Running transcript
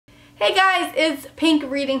Hey guys, it's Pink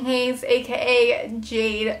Reading Haze, aka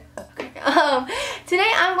Jade. Okay.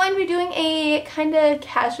 Today I'm going to be doing a kind of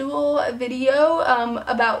casual video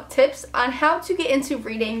about tips on how to get into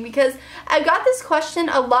reading, because I've got this question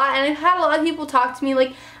a lot and I've had a lot of people talk to me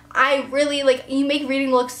like, I really you make reading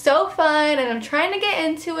look so fun and I'm trying to get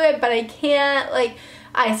into it but I can't,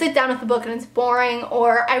 I sit down with the book and it's boring,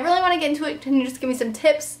 or I really want to get into it, can you just give me some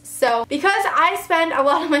tips? So because I spend a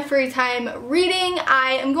lot of my free time reading,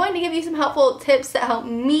 I am going to give you some helpful tips that help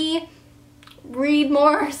me read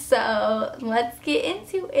more, so let's get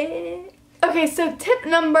into it. Okay, so tip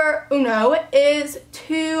number uno is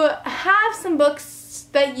to have some books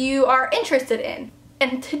that you are interested in.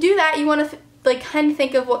 And to do that, you want to kind of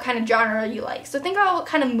think of what kind of genre you like. So think about what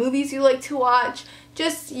kind of movies you like to watch.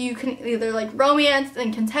 You can either like romance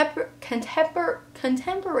and contemporary.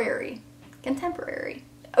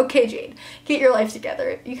 Okay, Jade, get your life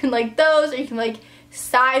together. You can like those, or you can like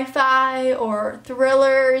sci-fi or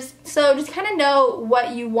thrillers. So just kind of know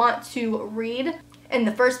what you want to read in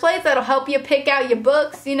the first place. That'll help you pick out your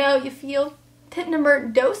books, you feel. Tip number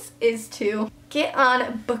dos is to get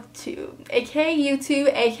on BookTube, aka YouTube,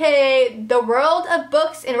 aka the world of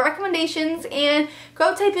books and recommendations, and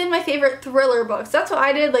go type in my favorite thriller books. That's what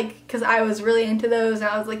I did, because I was really into those and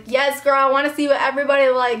I was like, yes girl, I want to see what everybody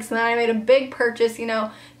likes, and then I made a big purchase,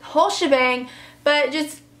 the whole shebang. But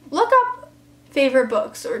just look up favorite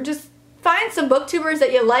books, or just find some booktubers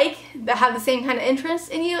that you like that have the same kind of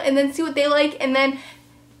interest in you, and then see what they like, and then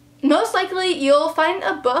most likely you'll find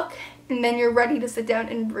a book and then you're ready to sit down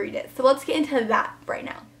and read it. So let's get into that right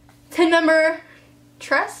now. Tip number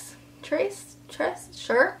tres,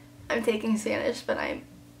 sure. I'm taking Spanish, but I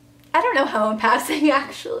don't know how I'm passing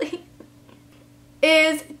actually.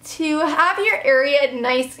 Is to have your area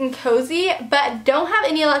nice and cozy, but don't have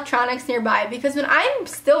any electronics nearby, because when I'm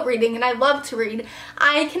still reading, and I love to read,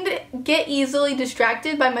 I can get easily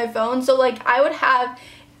distracted by my phone. So I would have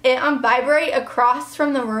it on vibrate across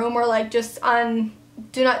from the room, or just on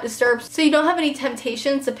do not disturb, so you don't have any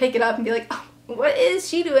temptations to pick it up and be like, oh, what is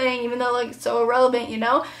she doing, even though it's so irrelevant,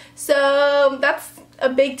 So that's a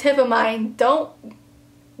big tip of mine. Don't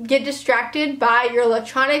get distracted by your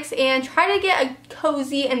electronics, and try to get a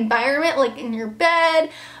cozy environment, like in your bed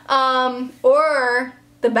or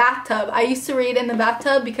the bathtub. I used to read in the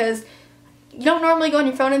bathtub because you don't normally go on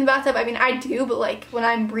your phone in the bathtub. I mean, I do, but when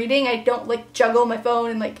I'm reading, I don't juggle my phone,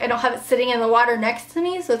 and I don't have it sitting in the water next to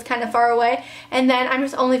me, so it's kind of far away. And then I'm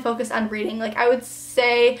just only focused on reading. I would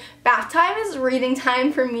say bath time is reading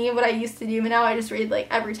time for me, what I used to do, but now I just read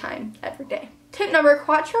every day. Tip number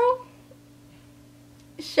cuatro,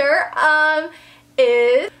 sure,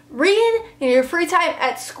 is read in your free time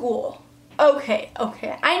at school. Okay,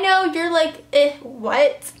 I know you're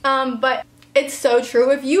what? But it's so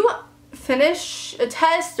true. If you finish a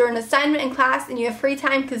test or an assignment in class and you have free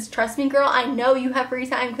time, because trust me girl, I know you have free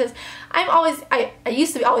time, because I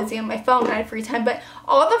used to be always on my phone when I had free time, but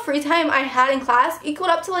all the free time I had in class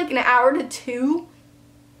equaled up to an hour to two.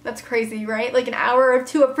 That's crazy, right? An hour or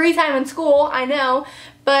two of free time in school, I know,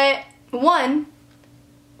 but one,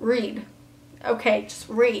 read. Okay, just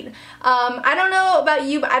read. I don't know about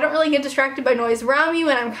you, but I don't really get distracted by noise around me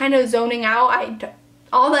when I'm kind of zoning out.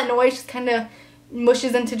 All that noise just kind of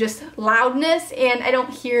mushes into just loudness, and I don't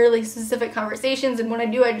hear specific conversations, and when I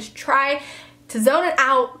do, I just try to zone it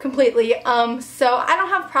out completely. So I don't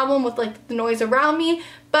have a problem with the noise around me,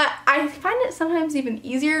 but I find it sometimes even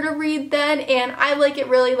easier to read then, and I like it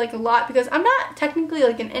really a lot, because I'm not technically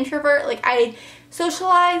an introvert. I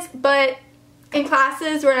socialize, but in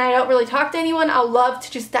classes when I don't really talk to anyone, I'll love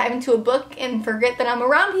to just dive into a book and forget that I'm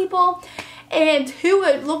around people. And two,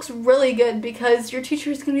 it looks really good, because your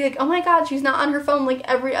teacher is going to be like, oh my god, she's not on her phone like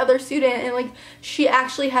every other student, and she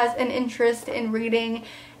actually has an interest in reading.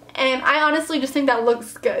 And I honestly just think that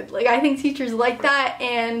looks good. I think teachers like that,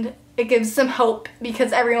 and it gives some hope,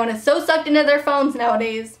 because everyone is so sucked into their phones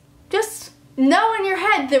nowadays. Just know in your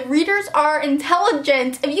head that readers are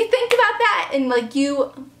intelligent. If you think about that, and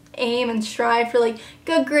you aim and strive for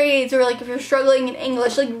good grades, or if you're struggling in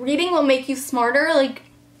English, reading will make you smarter.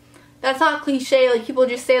 That's not cliche, people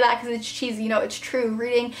just say that because it's cheesy, it's true.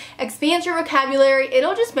 Reading expands your vocabulary.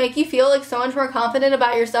 It'll just make you feel so much more confident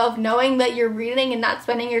about yourself, knowing that you're reading and not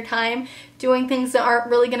spending your time doing things that aren't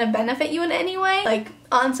really going to benefit you in any way,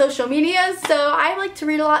 on social media. So I like to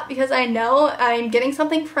read a lot because I know I'm getting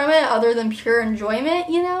something from it other than pure enjoyment,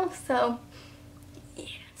 so yeah.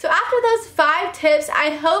 So after those 5 tips,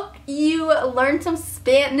 I hope you learned some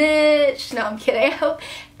Spanish. No, I'm kidding. I hope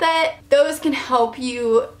that those can help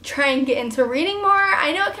you try and get into reading more.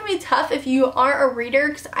 I know it can be tough if you aren't a reader,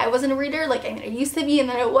 because I wasn't a reader. I used to be, and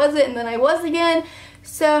then I wasn't, and then I was again.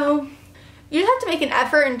 So you just have to make an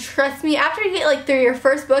effort, and trust me, after you get like through your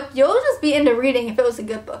first book, you'll just be into reading if it was a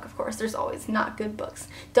good book. Of course, there's always not good books.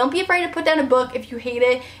 Don't be afraid to put down a book if you hate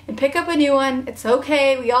it and pick up a new one. It's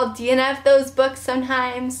okay. We all DNF those books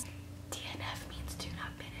sometimes. DNF means do not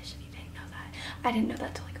finish, if you didn't know that. I didn't know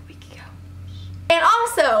that till like a week ago. And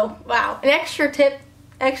also, wow, an extra tip,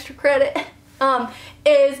 extra credit,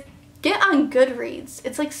 is get on Goodreads.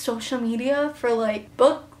 It's like social media for like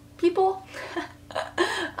book people.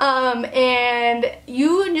 And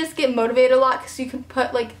you can just get motivated a lot because you can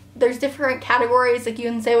put like, there's different categories, like you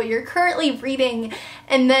can say what you're currently reading,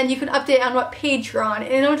 and then you can update on what page you're on,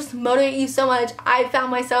 and it'll just motivate you so much. I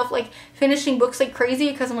found myself like finishing books like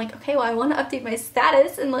crazy because I'm like, okay, well I want to update my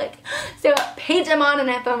status and like say what page I'm on, and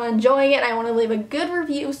if I'm enjoying it I want to leave a good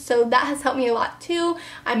review, so that has helped me a lot too.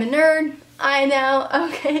 I'm a nerd, I know.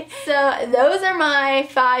 Okay, so those are my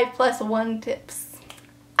 5+1 tips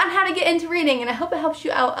on how to get into reading, and I hope it helps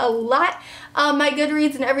you out a lot. My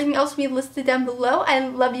Goodreads and everything else will be listed down below. I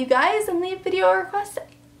love you guys, and leave video requests.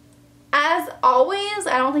 As always,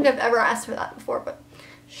 I don't think I've ever asked for that before, but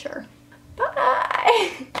sure.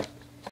 Bye!